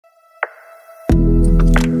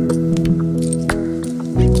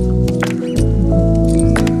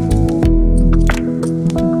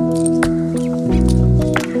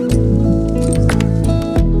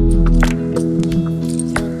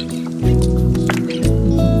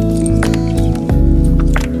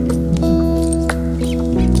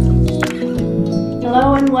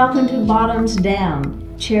welcome to Bottoms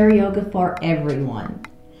Down, Chair Yoga for Everyone.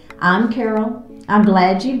 I'm Carol. I'm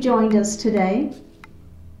glad you've joined us today.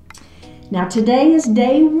 Now today is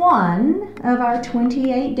day 1 of our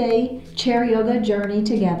 28-day chair yoga journey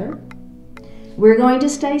together. We're going to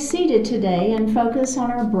stay seated today and focus on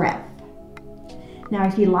our breath. Now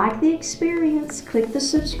if you like the experience, click the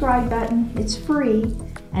subscribe button, it's free,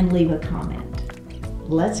 and leave a comment.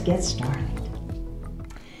 Let's get started.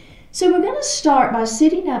 So we're going to start by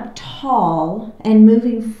sitting up tall and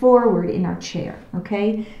moving forward in our chair,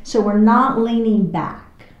 okay? So we're not leaning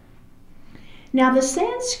back. Now the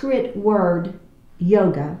Sanskrit word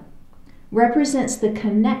yoga represents the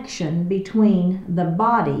connection between the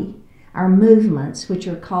body, our movements, which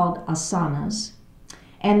are called asanas,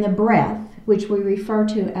 and the breath, which we refer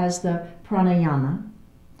to as the pranayama,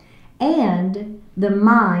 and the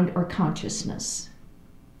mind or consciousness.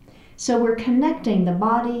 So we're connecting the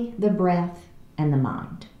body, the breath, and the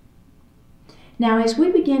mind. Now as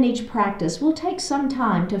we begin each practice, we'll take some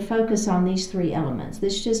time to focus on these 3 elements.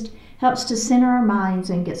 This just helps to center our minds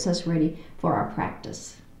and gets us ready for our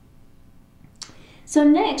practice. So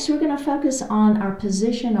next, we're going to focus on our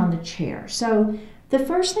position on the chair. So the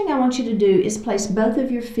first thing I want you to do is place both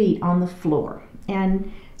of your feet on the floor.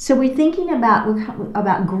 And so we're thinking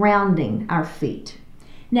about grounding our feet.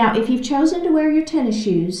 Now, if you've chosen to wear your tennis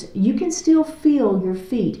shoes, you can still feel your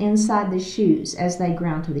feet inside the shoes as they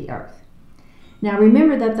ground to the earth. Now,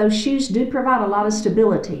 remember that those shoes do provide a lot of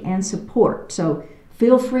stability and support, so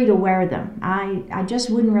feel free to wear them. I just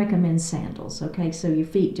wouldn't recommend sandals, okay? So your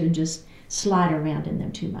feet don't just slide around in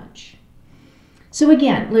them too much. So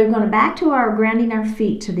again, we're going back to our grounding our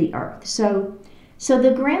feet to the earth. So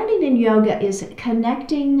the grounding in yoga is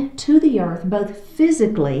connecting to the earth both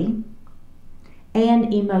physically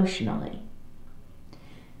and emotionally.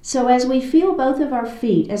 So as we feel both of our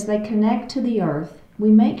feet as they connect to the earth,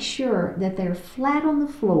 we make sure that they're flat on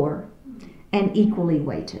the floor and equally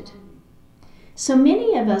weighted. So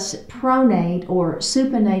many of us pronate or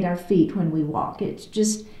supinate our feet when we walk. It's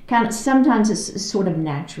just sometimes it's sort of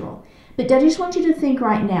natural. But I just want you to think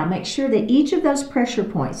right now, make sure that each of those pressure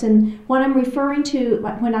points, and what I'm referring to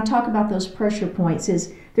when I talk about those pressure points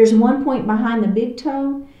is there's 1 point behind the big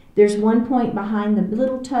toe, there's 1 point behind the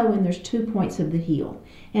little toe, and there's 2 points of the heel.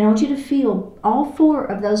 And I want you to feel all 4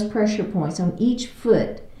 of those pressure points on each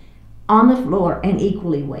foot on the floor and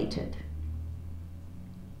equally weighted.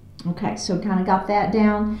 Okay, so kind of got that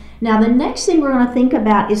down. Now the next thing we're going to think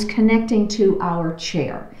about is connecting to our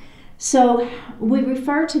chair. So we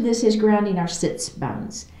refer to this as grounding our sits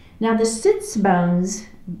bones. Now the sits bones,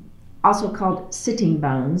 also called sitting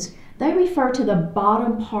bones, they refer to the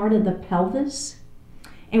bottom part of the pelvis.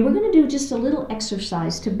 And we're going to do just a little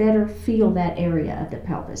exercise to better feel that area of the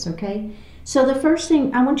pelvis, okay? So the first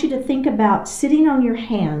thing, I want you to think about sitting on your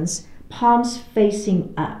hands, palms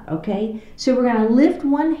facing up, okay? So we're going to lift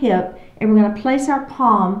one hip and we're going to place our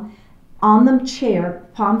palm on the chair,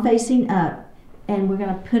 palm facing up, and we're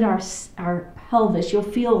going to put our pelvis. You'll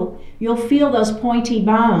feel those pointy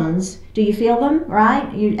bones. Do you feel them, right?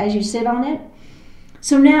 As you sit on it?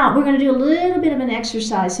 So now we're going to do a little bit of an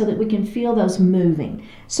exercise so that we can feel those moving.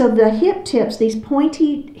 So the hip tips, these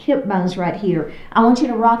pointy hip bones right here, I want you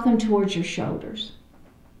to rock them towards your shoulders.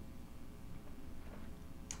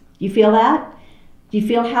 You feel that? Do you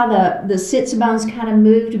feel how the sits bones kind of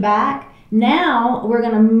moved back? Now we're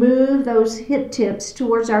going to move those hip tips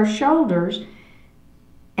towards our shoulders.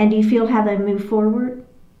 And do you feel how they move forward?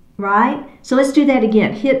 Right? So let's do that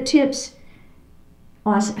again. Hip tips.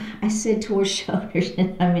 Oh, I said towards shoulders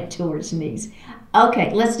and I meant towards knees.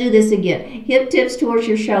 Okay, let's do this again. Hip tips towards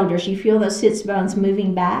your shoulders. You feel those sits bones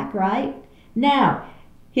moving back, right? Now,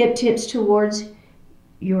 hip tips towards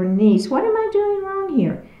your knees. What am I doing wrong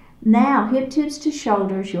here? Now, hip tips to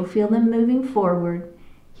shoulders. You'll feel them moving forward.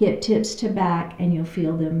 Hip tips to back, and you'll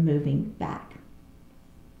feel them moving back.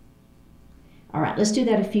 All right, let's do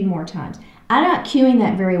that a few more times. I'm not cueing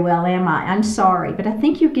that very well, am I? I'm sorry, but I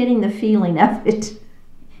think you're getting the feeling of it.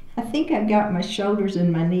 I think I've got my shoulders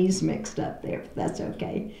and my knees mixed up there, if that's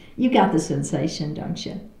okay. You got the sensation, don't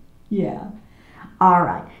you? Yeah. All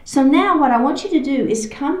right. So now what I want you to do is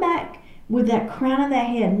come back with that crown of the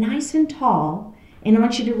head nice and tall, and I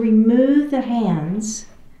want you to remove the hands.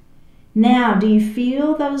 Now, do you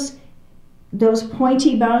feel those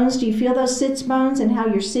pointy bones? Do you feel those sits bones and how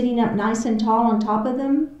you're sitting up nice and tall on top of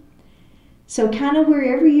them? So kind of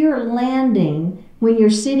wherever you're landing when you're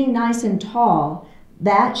sitting nice and tall,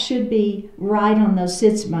 that should be right on those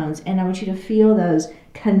sits bones. And I want you to feel those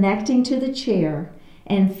connecting to the chair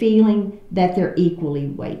and feeling that they're equally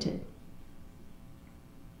weighted.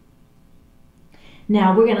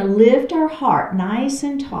 Now we're going to lift our heart nice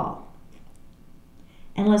and tall.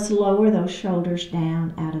 And let's lower those shoulders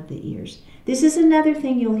down out of the ears. This is another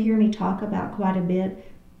thing you'll hear me talk about quite a bit,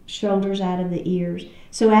 shoulders out of the ears.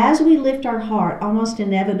 So as we lift our heart, almost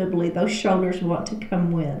inevitably those shoulders want to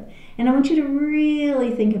come with. And I want you to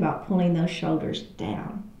really think about pulling those shoulders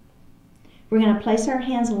down. We're going to place our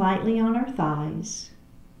hands lightly on our thighs.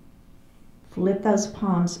 Flip those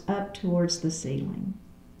palms up towards the ceiling.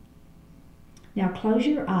 Now close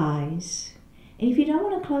your eyes. And if you don't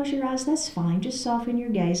want to close your eyes, that's fine. Just soften your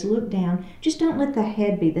gaze, look down. Just don't let the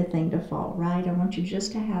head be the thing to fall, right? I want you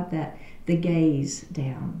just to have the gaze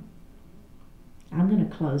down. I'm going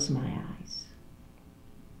to close my eyes.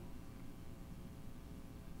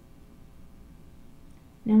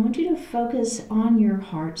 Now I want you to focus on your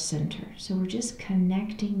heart center. So we're just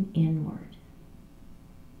connecting inward.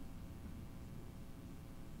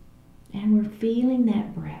 And we're feeling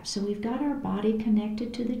that breath. So we've got our body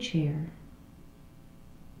connected to the chair.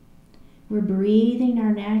 We're breathing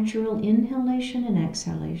our natural inhalation and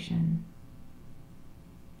exhalation.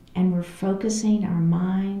 And we're focusing our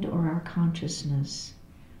mind or our consciousness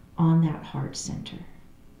on that heart center.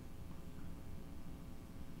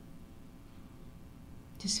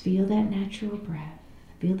 Just feel that natural breath.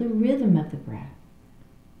 Feel the rhythm of the breath.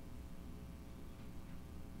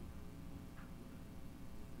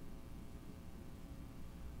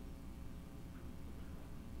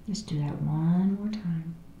 Let's do that one more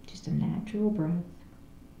time. Just a natural breath.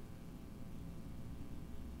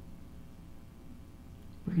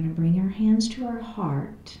 We're going to bring our hands to our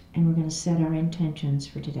heart and we're going to set our intentions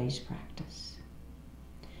for today's practice.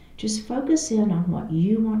 Just focus in on what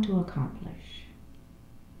you want to accomplish.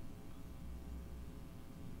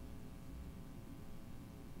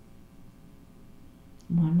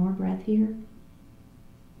 One more breath here.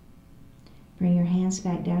 Bring your hands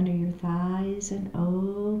back down to your thighs and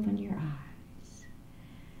open your eyes.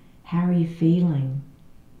 How are you feeling?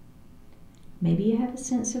 Maybe you have a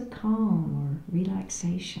sense of calm or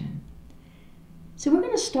relaxation. So we're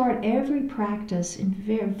going to start every practice in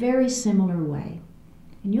a very similar way.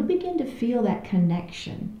 And you'll begin to feel that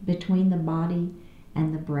connection between the body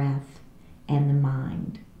and the breath and the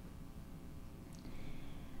mind.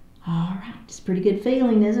 All right, it's a pretty good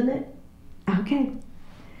feeling, isn't it? Okay.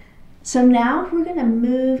 So now we're going to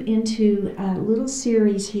move into a little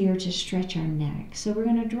series here to stretch our neck. So we're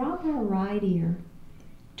going to drop our right ear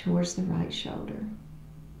towards the right shoulder.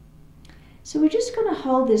 So we're just going to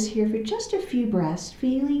hold this here for just a few breaths,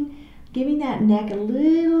 giving that neck a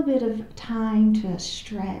little bit of time to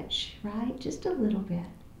stretch, right? Just a little bit.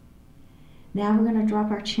 Now we're going to drop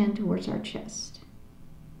our chin towards our chest.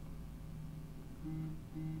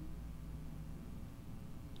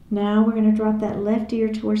 Now we're going to drop that left ear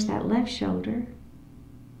towards that left shoulder.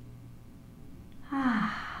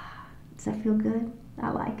 Does that feel good? I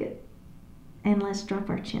like it. And let's drop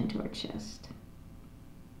our chin to our chest.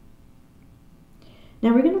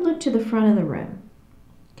 Now we're going to look to the front of the room.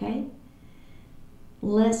 Okay?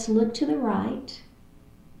 Let's look to the right.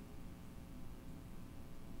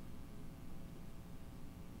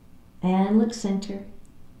 And look center.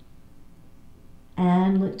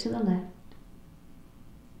 And look to the left.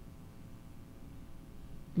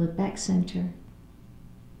 Look back center.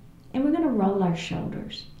 And we're going to roll our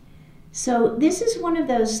shoulders. So this is one of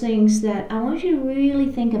those things that I want you to really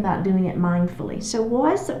think about doing it mindfully. So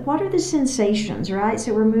what are the sensations, right?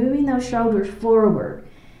 So we're moving those shoulders forward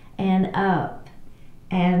and up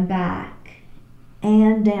and back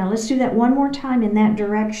and down. Let's do that one more time in that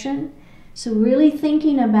direction. So really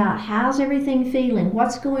thinking about how's everything feeling?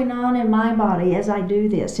 What's going on in my body as I do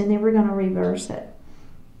this? And then we're going to reverse it.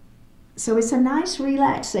 So it's a nice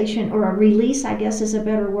relaxation, or a release, I guess is a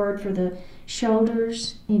better word, for the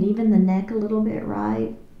shoulders and even the neck a little bit,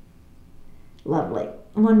 right? Lovely.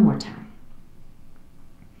 One more time.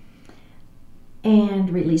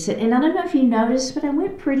 And release it. And I don't know if you noticed, but I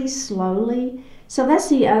went pretty slowly. So that's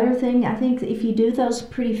the other thing. I think if you do those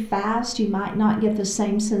pretty fast, you might not get the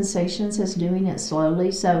same sensations as doing it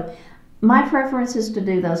slowly. So my preference is to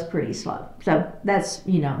do those pretty slow. So that's,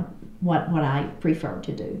 what I prefer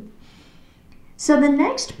to do. So the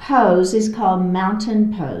next pose is called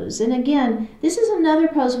mountain pose. And again, this is another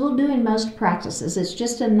pose we'll do in most practices. It's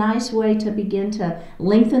just a nice way to begin to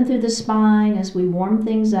lengthen through the spine as we warm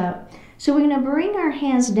things up. So we're going to bring our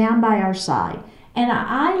hands down by our side. And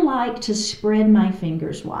I like to spread my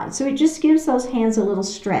fingers wide. So it just gives those hands a little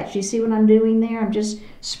stretch. You see what I'm doing there? I'm just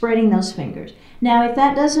spreading those fingers. Now, if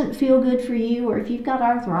that doesn't feel good for you, or if you've got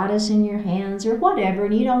arthritis in your hands or whatever,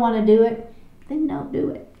 and you don't want to do it, then don't do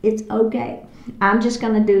it. It's okay. I'm just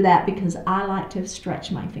going to do that because I like to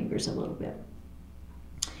stretch my fingers a little bit.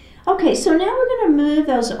 Okay, so now we're going to move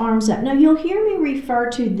those arms up. Now you'll hear me refer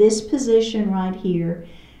to this position right here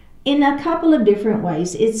in a couple of different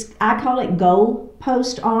ways. I call it goal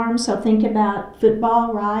post arms. So think about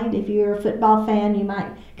football, right? If you're a football fan, you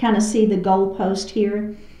might kind of see the goal post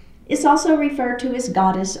here. It's also referred to as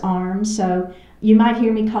goddess arms. So you might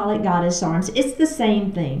hear me call it goddess arms. It's the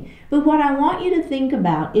same thing. But what I want you to think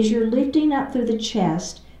about is you're lifting up through the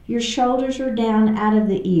chest. Your shoulders are down out of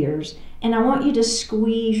the ears. And I want you to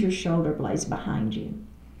squeeze your shoulder blades behind you.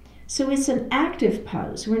 So it's an active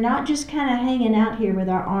pose. We're not just kind of hanging out here with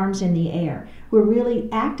our arms in the air. We're really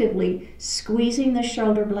actively squeezing the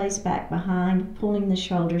shoulder blades back behind, pulling the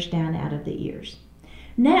shoulders down out of the ears.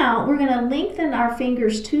 Now we're going to lengthen our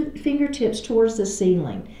fingertips towards the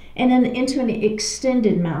ceiling and then into an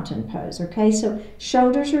extended mountain pose. Okay, so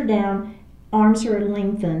shoulders are down, arms are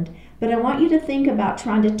lengthened. But I want you to think about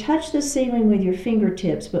trying to touch the ceiling with your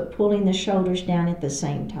fingertips, but pulling the shoulders down at the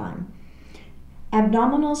same time.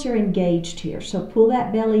 Abdominals are engaged here, so pull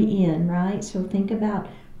that belly in, right? So think about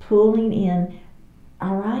pulling in.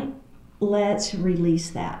 All right, let's release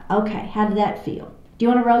that. Okay, how did that feel? Do you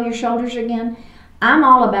want to roll your shoulders again? I'm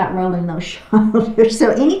all about rolling those shoulders, so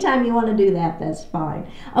anytime you want to do that, that's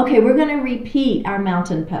fine. Okay, we're going to repeat our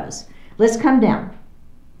mountain pose. Let's come down.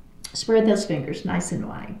 Spread those fingers nice and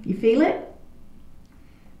wide. You feel it?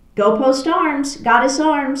 Go post arms, goddess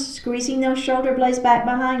arms, squeezing those shoulder blades back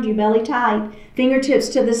behind you, belly tight, fingertips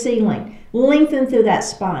to the ceiling. Lengthen through that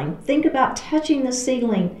spine. Think about touching the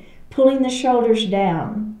ceiling, pulling the shoulders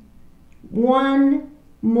down. One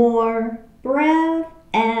more breath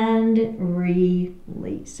and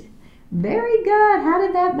release. Very good. How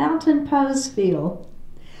did that mountain pose feel?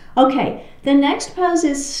 Okay, the next pose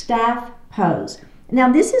is staff pose. Now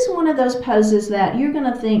this is one of those poses that you're going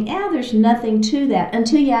to think, there's nothing to that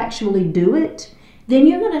until you actually do it. Then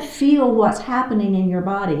you're going to feel what's happening in your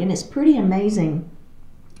body, and it's pretty amazing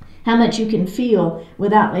how much you can feel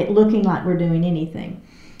without it looking like we're doing anything.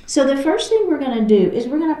 So the first thing we're going to do is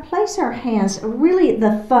we're going to place our hands, really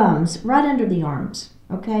the thumbs, right under the arms,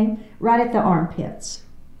 okay? Right at the armpits.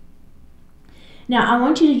 Now I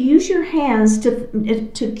want you to use your hands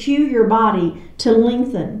to cue your body to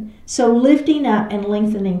lengthen. So lifting up and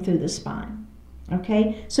lengthening through the spine,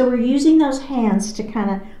 okay? So we're using those hands to kind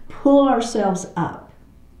of pull ourselves up.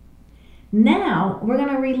 Now we're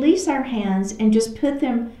going to release our hands and just put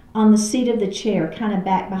them on the seat of the chair, kind of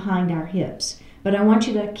back behind our hips. But I want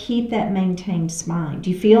you to keep that maintained spine. Do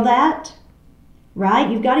you feel that? Right?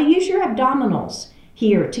 You've got to use your abdominals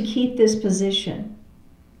here to keep this position.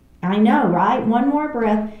 I know, right? One more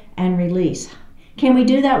breath and release. Can we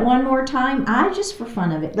do that one more time? Just for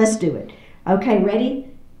fun of it. Let's do it. Okay,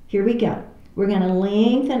 ready? Here we go. We're going to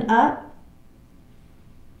lengthen up.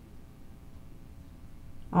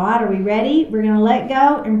 All right, are we ready? We're going to let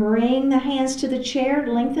go and bring the hands to the chair.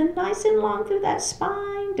 Lengthen nice and long through that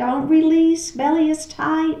spine. Don't release. Belly is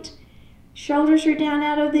tight. Shoulders are down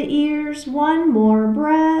out of the ears. One more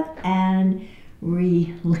breath and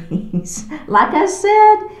release. Like I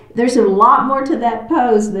said, there's a lot more to that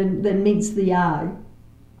pose than meets the eye.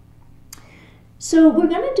 So we're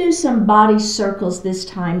going to do some body circles this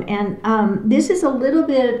time, and this is a little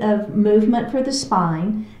bit of movement for the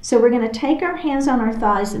spine. So we're going to take our hands on our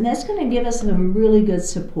thighs, and that's going to give us some really good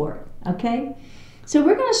support, okay? So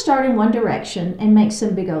we're going to start in one direction and make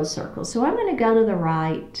some big old circles. So I'm going to go to the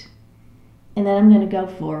right, and then I'm going to go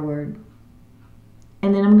forward,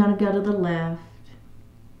 and then I'm going to go to the left,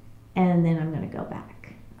 and then I'm going to go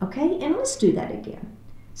back. Okay, and let's do that again.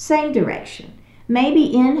 Same direction.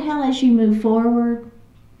 Maybe inhale as you move forward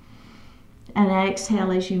and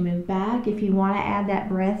exhale as you move back. If you want to add that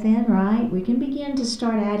breath in, right, we can begin to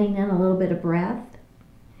start adding in a little bit of breath.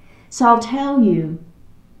 So I'll tell you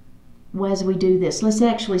as we do this. Let's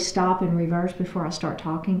actually stop and reverse before I start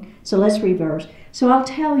talking. So let's reverse. So I'll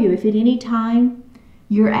tell you if at any time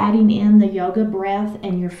you're adding in the yoga breath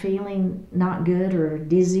and you're feeling not good or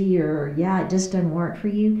dizzy or it just doesn't work for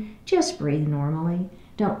you, just breathe normally.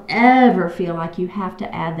 Don't ever feel like you have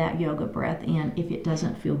to add that yoga breath in if it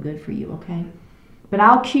doesn't feel good for you, okay? But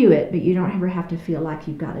I'll cue it, but you don't ever have to feel like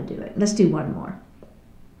you've got to do it. Let's do one more.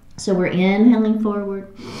 So we're inhaling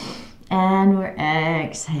forward and we're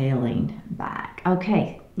exhaling back.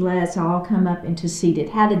 Okay, let's all come up into seated.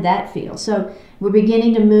 How did that feel? So we're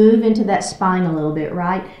beginning to move into that spine a little bit,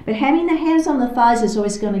 right? But having the hands on the thighs is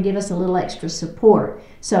always going to give us a little extra support.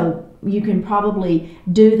 So you can probably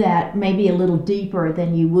do that maybe a little deeper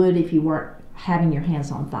than you would if you weren't having your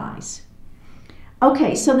hands on thighs.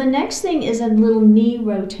 Okay, so the next thing is a little knee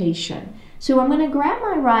rotation. So I'm going to grab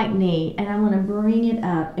my right knee and I'm going to bring it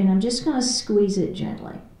up and I'm just going to squeeze it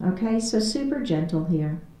gently. Okay, so super gentle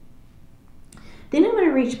here. Then I'm going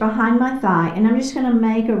to reach behind my thigh, and I'm just going to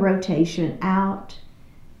make a rotation out,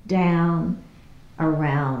 down,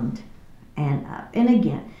 around, and up. And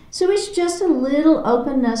again, so it's just a little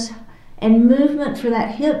openness and movement for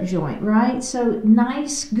that hip joint, right? So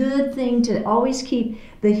nice, good thing to always keep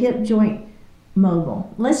the hip joint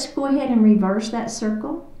mobile. Let's go ahead and reverse that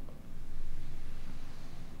circle.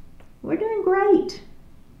 We're doing great.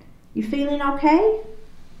 You feeling okay?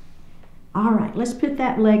 All right, let's put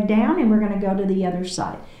that leg down and we're going to go to the other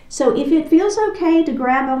side. So if it feels okay to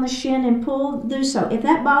grab on the shin and pull, do so. If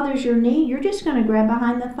that bothers your knee, you're just going to grab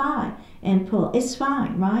behind the thigh and pull. It's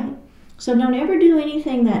fine, right? So don't ever do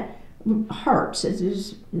anything that hurts.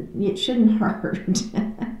 It shouldn't hurt.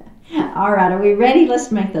 All right, are we ready?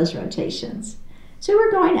 Let's make those rotations. So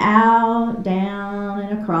we're going out, down,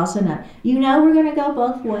 and across and up. You know we're going to go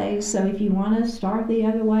both ways, so if you want to start the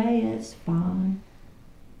other way, it's fine.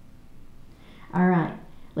 All right,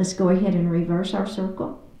 let's go ahead and reverse our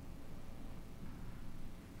circle.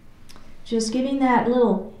 Just giving that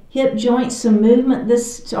little hip joint some movement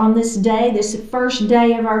on this day, this first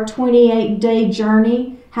day of our 28-day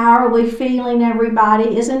journey. How are we feeling,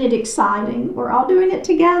 everybody? Isn't it exciting? We're all doing it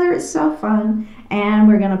together. It's so fun. And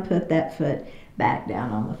we're going to put that foot back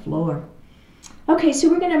down on the floor. Okay, so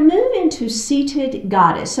we're going to move into seated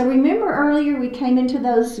goddess. So remember earlier we came into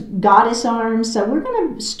those goddess arms. So we're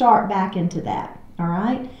going to start back into that. All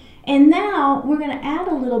right. And now we're going to add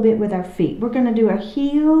a little bit with our feet. We're going to do a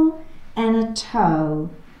heel and a toe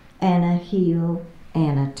and a heel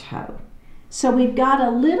and a toe. So we've got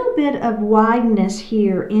a little bit of wideness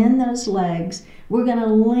here in those legs. We're going to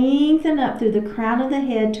lengthen up through the crown of the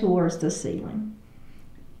head towards the ceiling.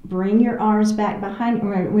 Bring your arms back behind.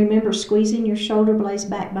 Remember squeezing your shoulder blades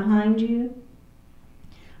back behind you.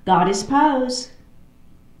 Goddess pose.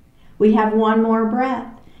 We have one more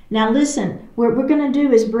breath. Now listen, what we're going to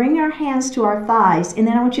do is bring our hands to our thighs, and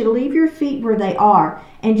then I want you to leave your feet where they are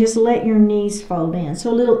and just let your knees fold in.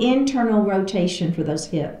 So a little internal rotation for those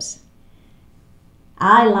hips.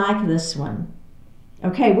 I like this one.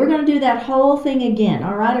 Okay, we're going to do that whole thing again.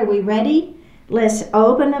 All right, are we ready? Let's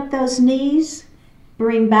open up those knees.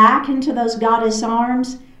 Bring back into those goddess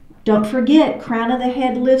arms. Don't forget, crown of the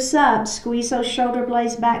head lifts up. Squeeze those shoulder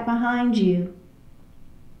blades back behind you.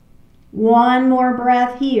 One more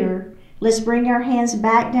breath here. Let's bring our hands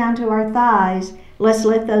back down to our thighs. Let's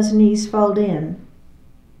let those knees fold in.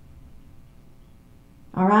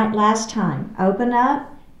 All right, last time. Open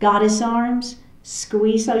up, goddess arms.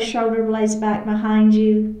 Squeeze those shoulder blades back behind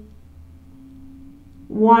you.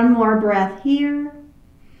 One more breath here.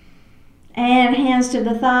 And hands to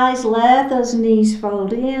the thighs. Let those knees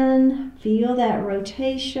fold in. Feel that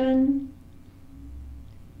rotation.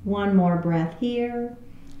 One more breath here.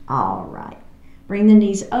 All right. Bring the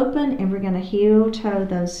knees open and we're going to heel toe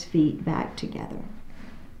those feet back together.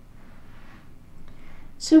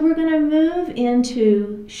 So we're going to move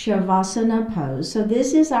into Shavasana pose. So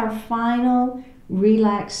this is our final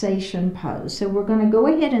relaxation pose. So we're going to go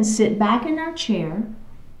ahead and sit back in our chair.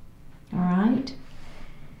 All right.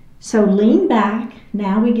 So lean back.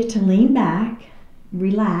 Now we get to lean back,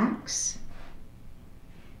 relax.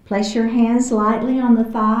 Place your hands lightly on the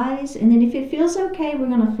thighs, and then if it feels okay, we're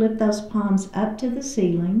going to flip those palms up to the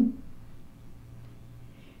ceiling.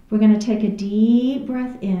 We're going to take a deep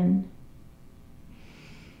breath in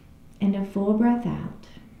and a full breath out.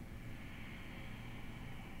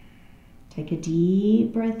 Take a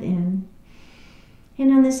deep breath in.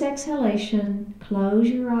 And on this exhalation, close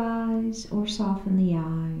your eyes or soften the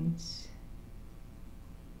eyes.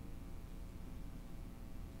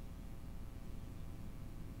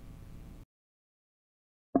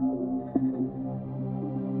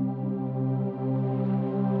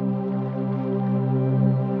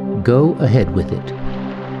 Go ahead with it.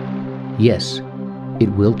 Yes, it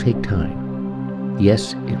will take time.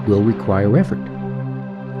 Yes, it will require effort.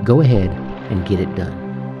 Go ahead and get it done.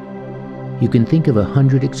 You can think of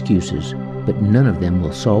 100 excuses, but none of them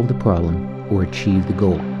will solve the problem or achieve the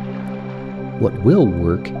goal. What will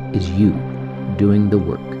work is you doing the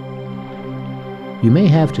work. You may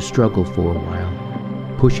have to struggle for a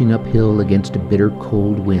while, pushing uphill against a bitter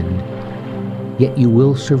cold wind, yet you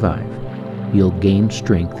will survive. You'll gain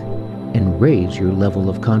strength and raise your level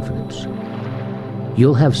of confidence.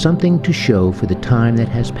 You'll have something to show for the time that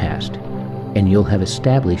has passed, and you'll have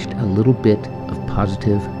established a little bit of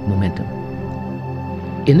positive momentum.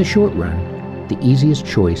 In the short run, the easiest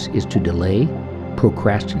choice is to delay,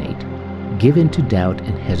 procrastinate, give in to doubt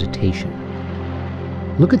and hesitation.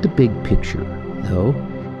 Look at the big picture, though,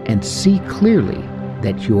 and see clearly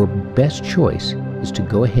that your best choice is to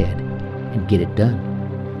go ahead and get it done.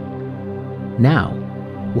 Now,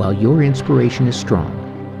 While your inspiration is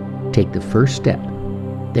strong, take the first step,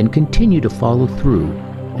 then continue to follow through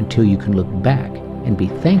until you can look back and be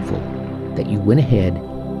thankful that you went ahead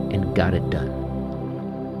and got it done.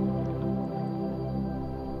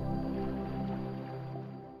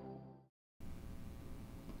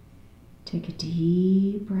 Take a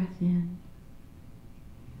deep breath in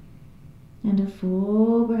and a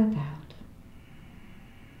full breath out.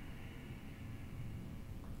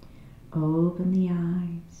 Open the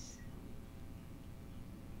eyes.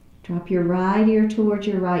 Drop your right ear towards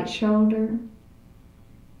your right shoulder.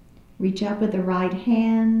 Reach up with the right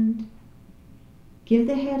hand. Give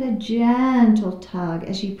the head a gentle tug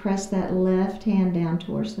as you press that left hand down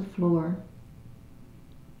towards the floor.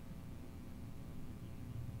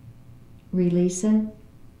 Release it.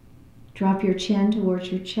 Drop your chin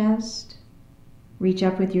towards your chest. Reach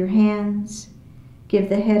up with your hands. Give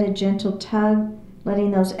the head a gentle tug,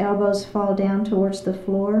 letting those elbows fall down towards the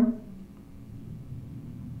floor.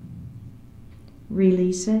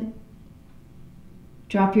 Release it.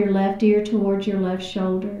 Drop your left ear towards your left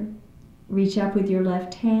shoulder. Reach up with your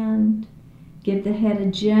left hand. Give the head a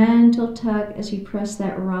gentle tug as you press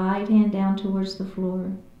that right hand down towards the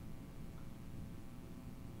floor.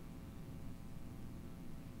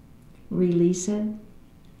 Release it.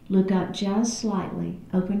 Look up just slightly.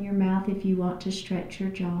 Open your mouth if you want to stretch your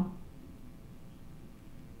jaw.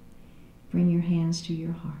 Bring your hands to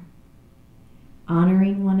your heart.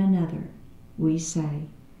 Honoring one another, we say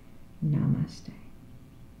Namaste.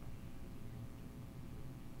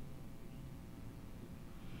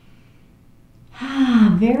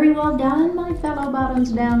 Very well done, my fellow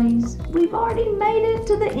bottoms downies. We've already made it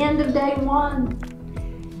to the end of day one.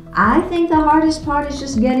 I think the hardest part is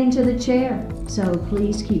just getting to the chair, so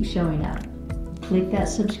please keep showing up. Click that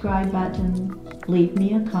subscribe button, leave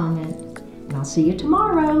me a comment, and I'll see you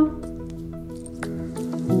tomorrow.